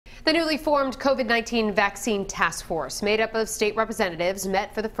The newly formed COVID-19 vaccine task force, made up of state representatives,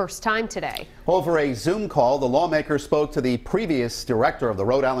 met for the first time today. Over a Zoom call, the lawmakers spoke to the previous director of the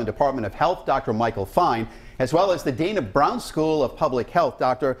Rhode Island Department of Health, Dr. Michael Fine, as well as the dean of Brown School of Public Health,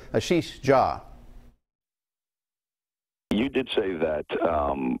 Dr. Ashish Jha. You did say that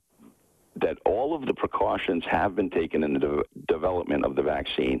that all of the precautions have been taken in the development of the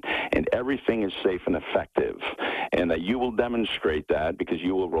vaccine, and everything is safe and effective, and that you will demonstrate that because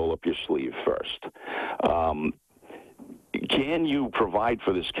you will roll up your sleeve first. Can you provide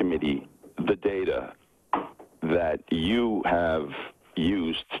for this committee the data that you have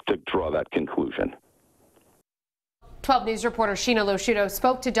used to draw that conclusion? 12 News reporter Sheena Losciuto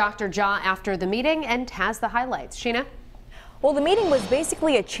spoke to Dr. Jha after the meeting and has the highlights. Sheena? Well, the meeting was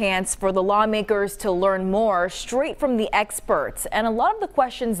basically a chance for the lawmakers to learn more straight from the experts. And a lot of the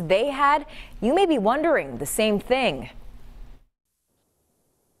questions they had, you may be wondering the same thing.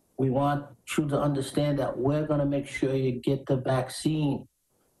 We want you to understand that we're going to make sure you get the vaccine,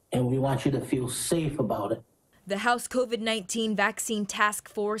 and we want you to feel safe about it. The House COVID-19 Vaccine Task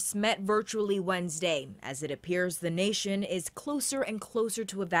Force met virtually Wednesday, as it appears the nation is closer and closer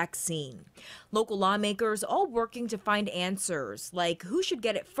to a vaccine. Local lawmakers all working to find answers, like who should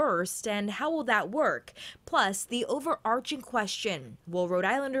get it first and how will that work? Plus, the overarching question, will Rhode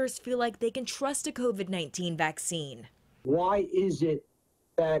Islanders feel like they can trust a COVID-19 vaccine? Why is it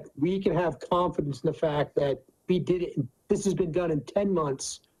that we can have confidence in the fact that we did it, this has been done in 10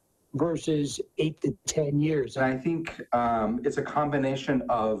 months, versus 8 to 10 years. And I think it's a combination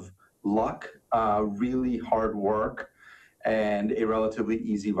of luck, really hard work, and a relatively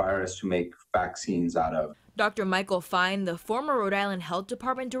easy virus to make vaccines out of. Dr. Michael Fine, the former Rhode Island Health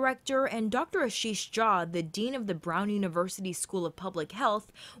Department director, and Dr. Ashish Jha, the dean of the Brown University School of Public Health,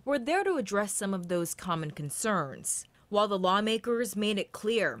 were there to address some of those common concerns. While the lawmakers made it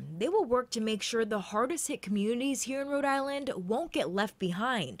clear they will work to make sure the hardest hit communities here in Rhode Island won't get left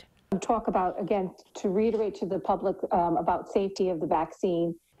behind. Talk about, again, to reiterate to the public about safety of the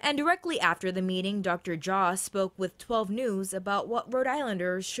vaccine. And directly after the meeting, Dr. Jha spoke with 12 News about what Rhode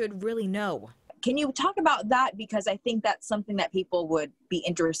Islanders should really know. Can you talk about that? Because I think that's something that people would be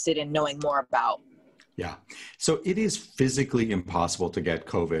interested in knowing more about. Yeah, so it is physically impossible to get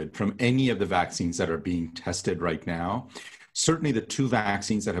COVID from any of the vaccines that are being tested right now. Certainly the two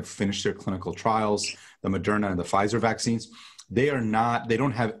vaccines that have finished their clinical trials, the Moderna and the Pfizer vaccines, they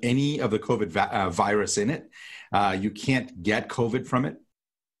don't have any of the COVID virus in it. You can't get COVID from it.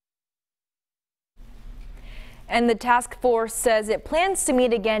 And the task force says it plans to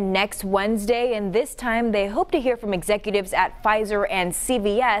meet again next Wednesday, and this time they hope to hear from executives at Pfizer and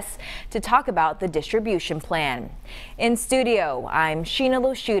CVS to talk about the distribution plan. In studio, I'm Sheena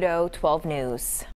Losciuto, 12 News.